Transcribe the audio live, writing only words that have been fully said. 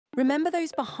Remember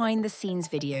those behind-the-scenes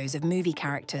videos of movie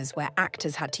characters where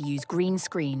actors had to use green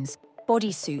screens,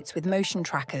 bodysuits with motion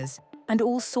trackers, and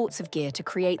all sorts of gear to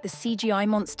create the CGI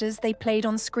monsters they played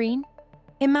on screen?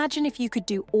 Imagine if you could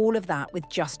do all of that with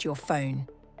just your phone.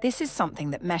 This is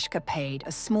something that Meshcapade,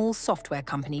 a small software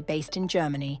company based in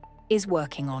Germany, is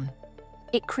working on.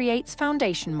 It creates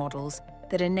foundation models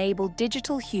that enable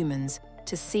digital humans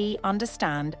to see,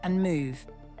 understand, and move.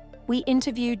 We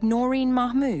interviewed Naureen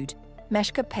Mahmood,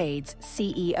 Meshcapade's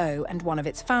CEO and one of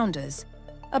its founders,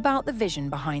 about the vision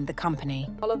behind the company.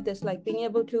 All of this, like being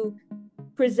able to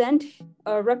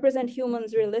represent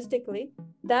humans realistically,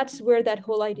 that's where that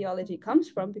whole ideology comes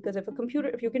from. Because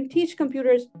if you can teach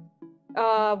computers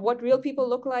what real people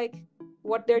look like,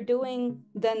 what they're doing,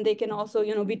 then they can also,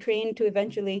 be trained to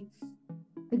eventually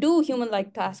do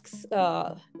human-like tasks,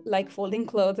 like folding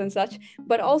clothes and such,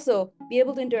 but also be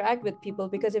able to interact with people.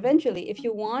 Because eventually, if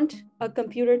you want a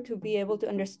computer to be able to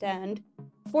understand,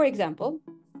 for example,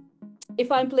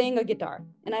 if I'm playing a guitar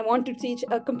and I want to teach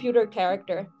a computer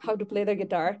character how to play the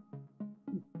guitar,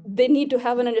 they need to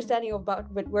have an understanding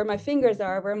about where my fingers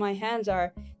are, where my hands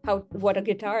are, what a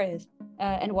guitar is,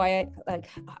 and why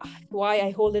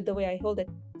I hold it the way I hold it.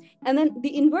 And then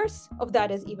the inverse of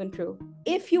that is even true.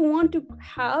 If you want to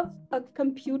have a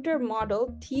computer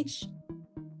model teach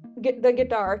the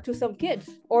guitar to some kids,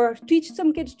 or teach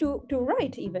some kids to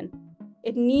write even,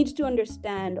 it needs to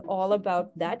understand all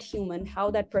about that human, how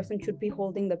that person should be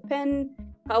holding the pen,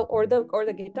 or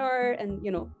the guitar, and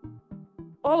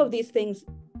all of these things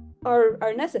are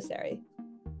necessary.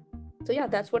 So yeah,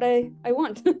 that's what I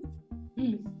want.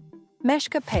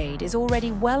 Meshcapade is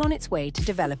already well on its way to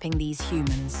developing these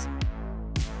humans.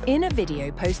 In a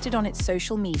video posted on its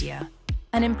social media,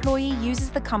 an employee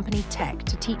uses the company tech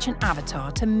to teach an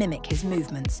avatar to mimic his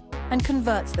movements and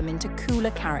converts them into cooler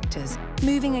characters,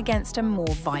 moving against a more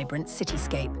vibrant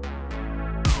cityscape.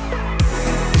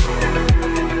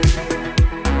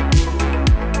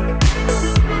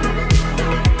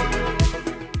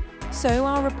 So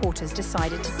our reporters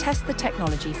decided to test the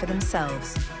technology for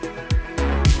themselves.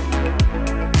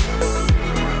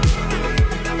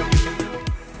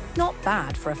 Not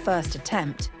bad for a first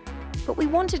attempt, but we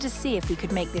wanted to see if we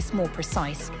could make this more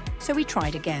precise, so we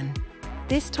tried again.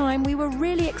 This time we were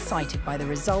really excited by the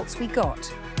results we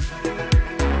got.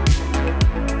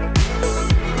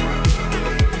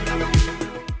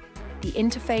 The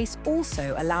interface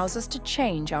also allows us to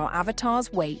change our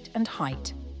avatar's weight and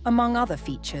height, among other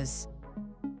features.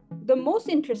 The most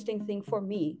interesting thing for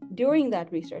me during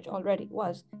that research already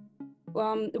was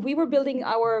we were building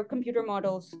our computer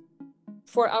models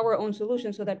for our own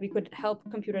solution so that we could help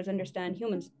computers understand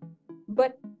humans.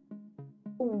 But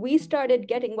we started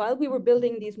getting, while we were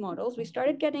building these models, we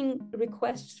started getting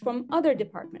requests from other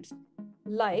departments.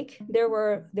 Like there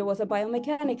was a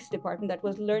biomechanics department that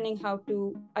was learning how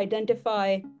to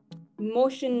identify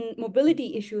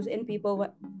mobility issues in people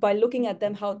by looking at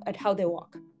them, how they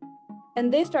walk.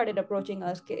 And they started approaching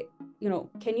us,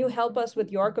 can you help us with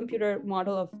your computer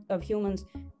model of humans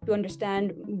to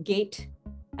understand gait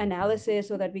analysis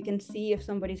so that we can see if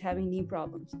somebody's having knee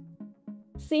problems.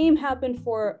 Same happened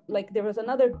for, there was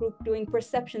another group doing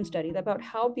perception studies about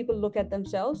how people look at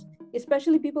themselves,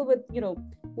 especially people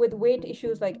with weight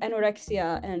issues like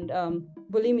anorexia and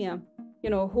bulimia,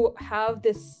 who have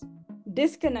this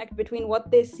disconnect between what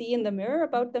they see in the mirror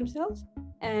about themselves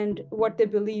and what they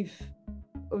believe,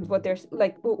 what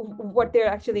they're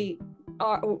actually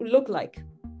look like.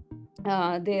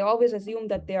 They always assume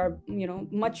that they are,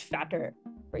 much fatter,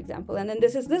 for example. And then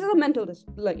this is a mental,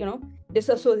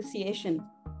 disassociation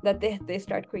that they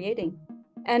start creating.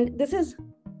 And this is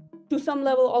to some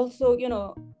level also,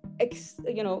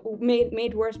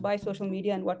 made worse by social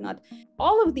media and whatnot.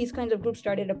 All of these kinds of groups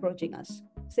started approaching us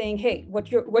saying, hey, what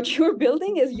you're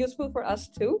building is useful for us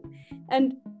too.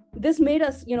 And this made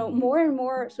us, more and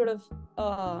more sort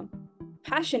of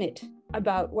passionate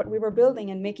about what we were building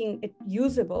and making it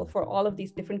usable for all of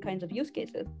these different kinds of use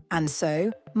cases. And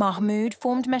so, Mahmood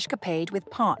formed Meshcapade with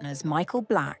partners Michael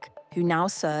Black, who now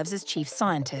serves as chief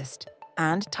scientist,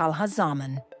 and Talha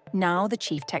Zaman, now the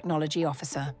chief technology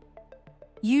officer.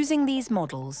 Using these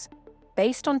models,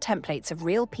 based on templates of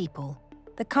real people,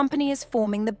 the company is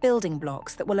forming the building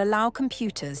blocks that will allow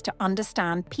computers to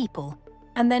understand people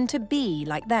and then to be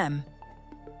like them.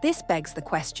 This begs the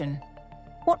question,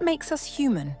 what makes us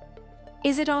human?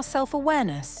 Is it our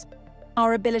self-awareness,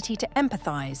 our ability to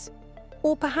empathize,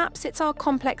 or perhaps it's our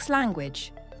complex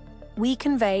language? We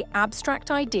convey abstract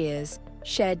ideas,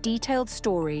 share detailed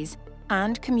stories,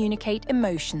 and communicate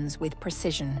emotions with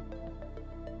precision.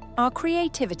 Our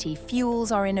creativity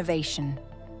fuels our innovation.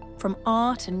 From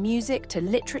art and music to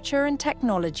literature and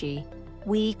technology,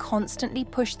 we constantly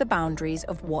push the boundaries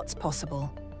of what's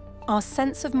possible. Our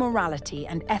sense of morality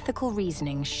and ethical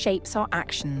reasoning shapes our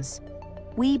actions.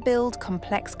 We build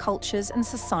complex cultures and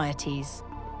societies.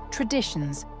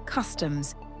 Traditions,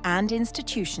 customs, and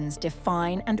institutions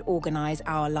define and organize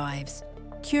our lives.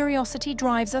 Curiosity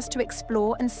drives us to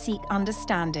explore and seek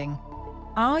understanding.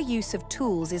 Our use of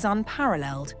tools is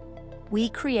unparalleled. We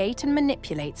create and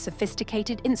manipulate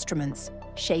sophisticated instruments,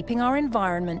 shaping our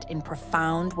environment in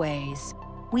profound ways.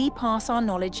 We pass our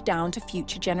knowledge down to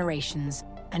future generations,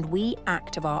 and we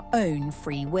act of our own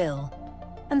free will.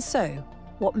 And so,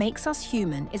 what makes us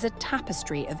human is a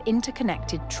tapestry of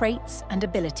interconnected traits and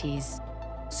abilities.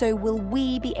 So will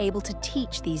we be able to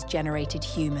teach these generated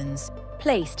humans,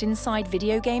 placed inside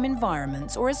video game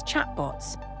environments or as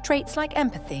chatbots, traits like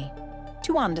empathy,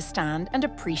 to understand and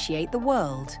appreciate the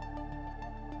world?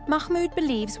 Mahmood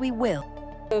believes we will.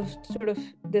 Sort of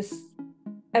this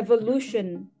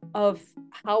evolution of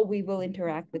how we will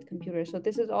interact with computers. So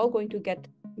this is all going to get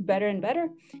better and better.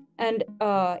 And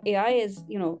AI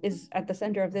is at the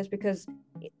center of this, because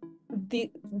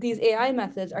these AI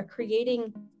methods are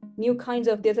creating new kinds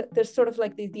of, there's sort of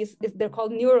like these they're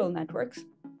called neural networks.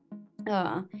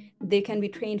 They can be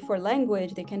trained for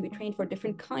language, they can be trained for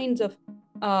different kinds of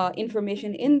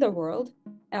information in the world,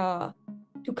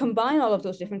 to combine all of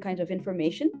those different kinds of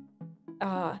information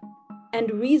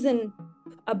and reason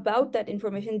about that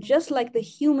information, just like the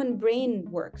human brain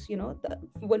works.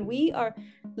 When we are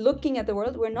looking at the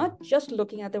world, we're not just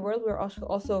looking at the world, we're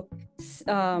also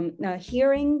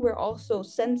hearing, we're also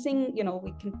sensing.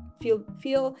 We can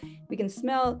feel, we can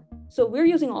smell. So we're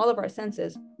using all of our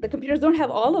senses. The computers don't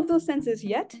have all of those senses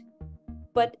yet,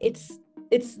 but it's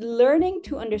learning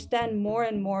to understand more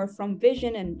and more from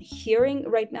vision and hearing.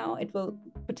 Right now, it will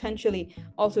potentially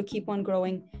also keep on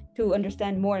growing to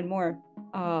understand more and more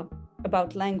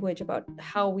about language, about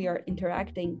how we are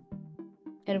interacting,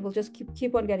 and it will just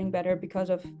keep on getting better because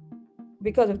of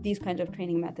these kinds of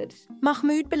training methods.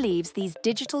 Mahmood believes these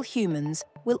digital humans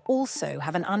will also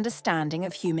have an understanding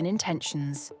of human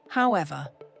intentions. However,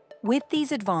 with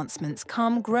these advancements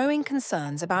come growing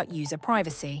concerns about user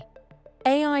privacy.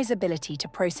 AI's ability to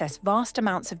process vast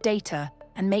amounts of data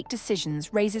and make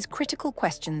decisions raises critical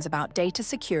questions about data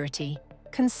security,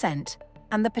 consent,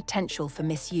 and the potential for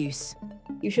misuse.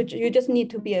 You just need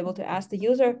to be able to ask the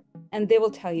user, and they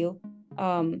will tell you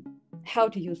how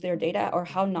to use their data or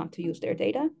how not to use their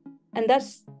data. And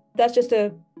that's just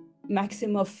a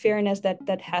maximum of fairness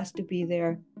that has to be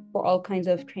there for all kinds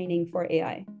of training for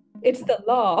AI. It's the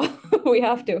law. We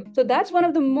have to. So that's one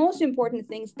of the most important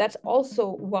things. That's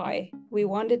also why we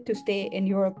wanted to stay in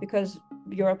Europe, because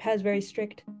Europe has very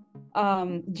strict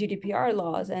GDPR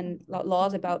laws and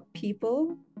laws about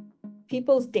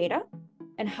people's data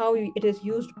and how it is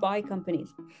used by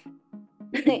companies.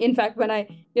 In fact, when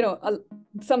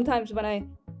sometimes when I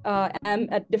am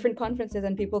at different conferences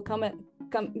and people come,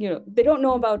 they don't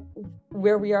know about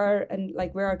where we are and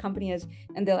like where our company is,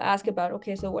 and they'll ask about,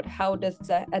 okay, so how does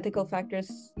the ethical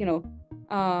factors,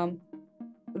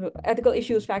 ethical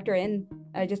issues factor in?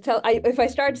 I just if I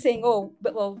start saying,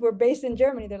 we're based in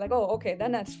Germany, they're like, oh, okay,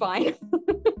 then that's fine.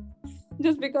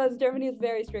 Just because Germany is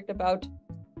very strict about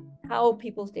how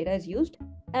people's data is used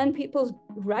and people's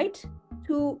right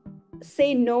to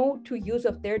say no to use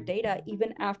of their data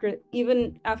even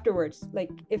afterwards.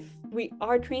 Like if we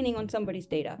are training on somebody's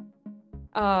data,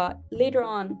 later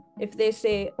on, if they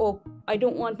say, oh, I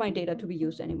don't want my data to be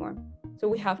used anymore, so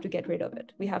we have to get rid of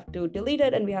it. We have to delete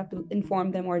it, and we have to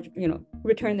inform them or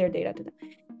return their data to them.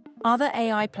 Other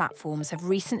AI platforms have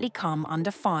recently come under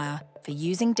fire for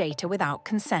using data without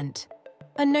consent.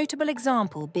 A notable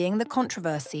example being the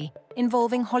controversy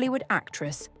involving Hollywood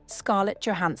actress Scarlett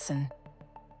Johansson.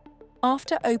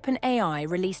 After OpenAI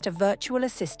released a virtual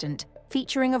assistant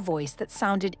featuring a voice that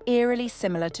sounded eerily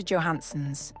similar to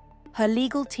Johansson's, her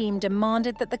legal team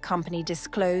demanded that the company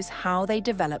disclose how they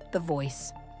developed the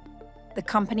voice. The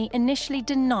company initially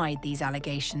denied these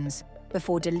allegations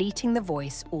before deleting the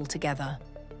voice altogether.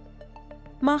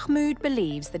 Mahmood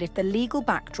believes that if the legal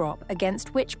backdrop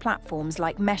against which platforms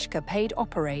like Meshcapade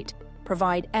operate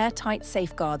provide airtight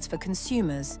safeguards for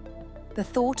consumers, the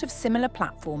thought of similar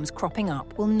platforms cropping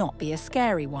up will not be a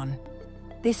scary one.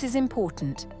 This is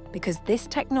important because this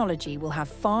technology will have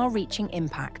far-reaching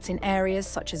impacts in areas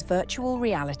such as virtual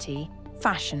reality,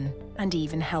 fashion, and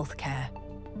even healthcare.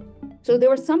 So there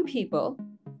were some people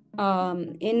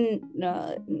in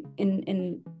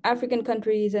African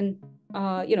countries and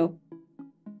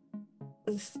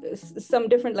some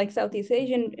different like Southeast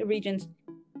Asian regions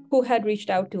who had reached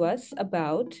out to us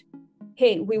about,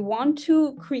 hey, we want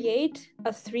to create a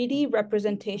 3D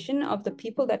representation of the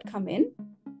people that come in,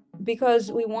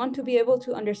 because we want to be able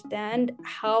to understand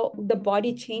how the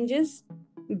body changes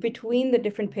between the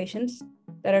different patients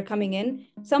that are coming in.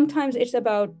 Sometimes it's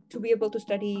about to be able to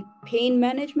study pain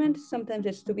management. Sometimes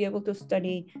it's to be able to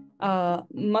study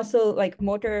muscle, like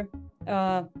motor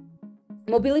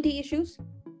mobility issues.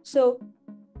 So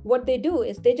what they do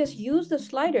is they just use the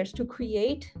sliders to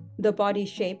create the body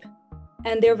shape.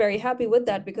 And they're very happy with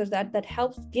that, because that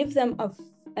helps give them a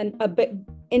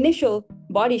initial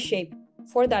body shape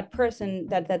for that person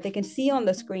that they can see on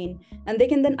the screen. And they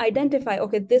can then identify,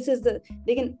 okay,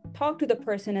 they can talk to the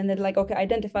person and then like, okay,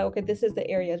 identify, okay, this is the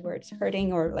areas where it's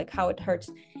hurting or like how it hurts.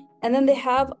 And then they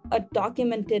have a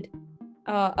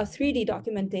 3D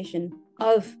documentation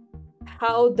of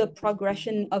how the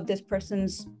progression of this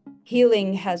person's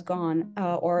healing has gone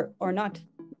or not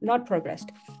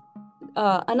progressed.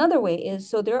 Another way is,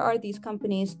 so there are these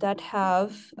companies that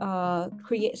have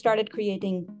started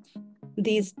creating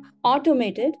these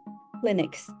automated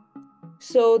clinics.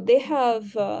 So they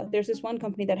have, there's this one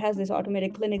company that has this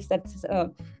automated clinics that's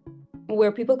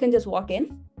where people can just walk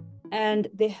in and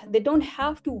they don't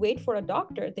have to wait for a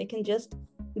doctor. They can just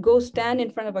go stand in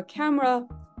front of a camera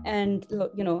and,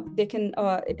 you know, they can,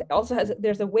 it also has,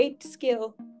 there's a weight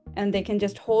scale, and they can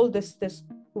just hold this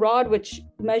rod which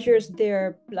measures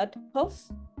their blood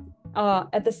pulse.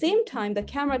 At the same time, the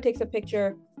camera takes a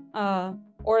picture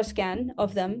or a scan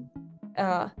of them.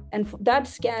 And that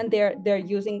scan, they're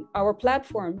using our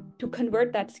platform to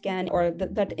convert that scan or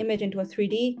that image into a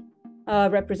 3D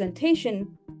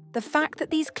representation. The fact that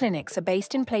these clinics are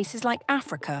based in places like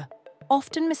Africa,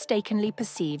 often mistakenly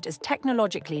perceived as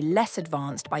technologically less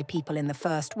advanced by people in the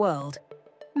first world,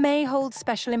 may hold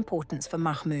special importance for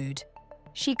Mahmood.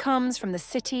 She comes from the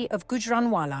city of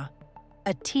Gujranwala,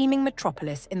 a teeming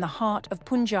metropolis in the heart of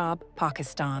Punjab,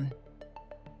 Pakistan.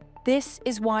 This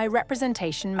is why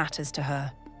representation matters to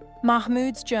her.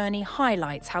 Mahmood's journey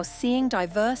highlights how seeing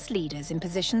diverse leaders in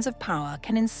positions of power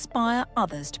can inspire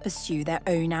others to pursue their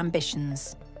own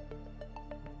ambitions.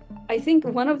 I think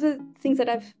one of the things that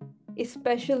I've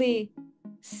especially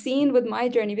seen with my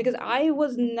journey, because I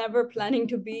was never planning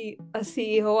to be a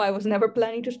CEO, I was never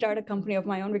planning to start a company of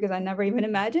my own, because I never even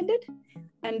imagined it.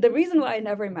 And the reason why I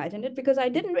never imagined it, because I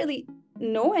didn't really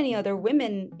know any other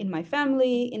women in my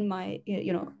family, in my,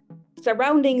 you know,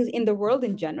 surroundings, in the world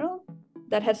in general,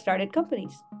 that had started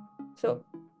companies. So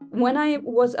when I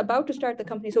was about to start the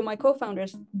company, so my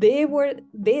co-founders,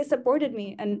 they supported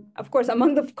me. And of course,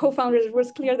 among the co-founders, it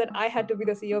was clear that I had to be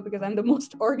the CEO because I'm the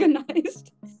most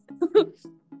organized.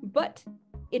 But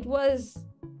it was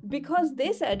because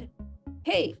they said,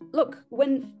 hey, look,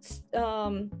 when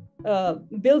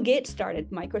Bill Gates started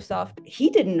Microsoft, he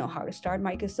didn't know how to start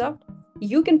Microsoft.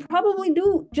 You can probably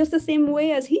do just the same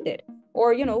way as he did.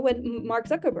 Or, you know, when Mark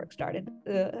Zuckerberg started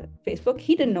Facebook,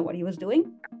 he didn't know what he was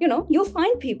doing. You know, you'll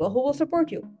find people who will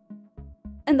support you.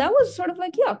 And that was sort of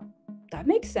like, yeah, that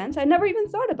makes sense. I never even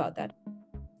thought about that.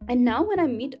 And now when I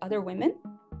meet other women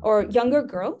or younger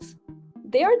girls,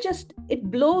 they are just, it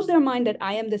blows their mind that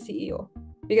I am the CEO.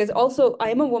 Because also I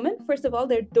am a woman. First of all,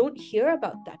 they don't hear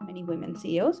about that many women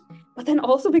CEOs. But then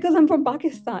also because I'm from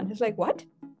Pakistan, it's like, what?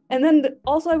 And then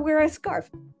also I wear a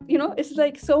scarf. You know, it's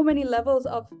like so many levels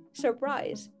of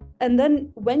surprise. And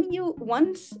then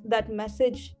once that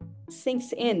message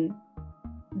sinks in,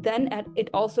 then it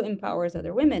also empowers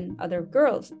other women, other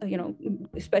girls, you know,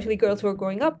 especially girls who are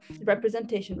growing up.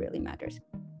 Representation really matters.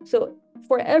 So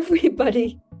for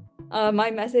everybody,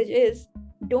 my message is,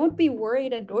 don't be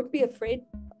worried and don't be afraid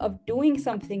of doing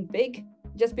something big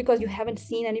just because you haven't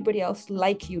seen anybody else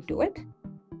like you do it.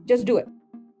 Just do it.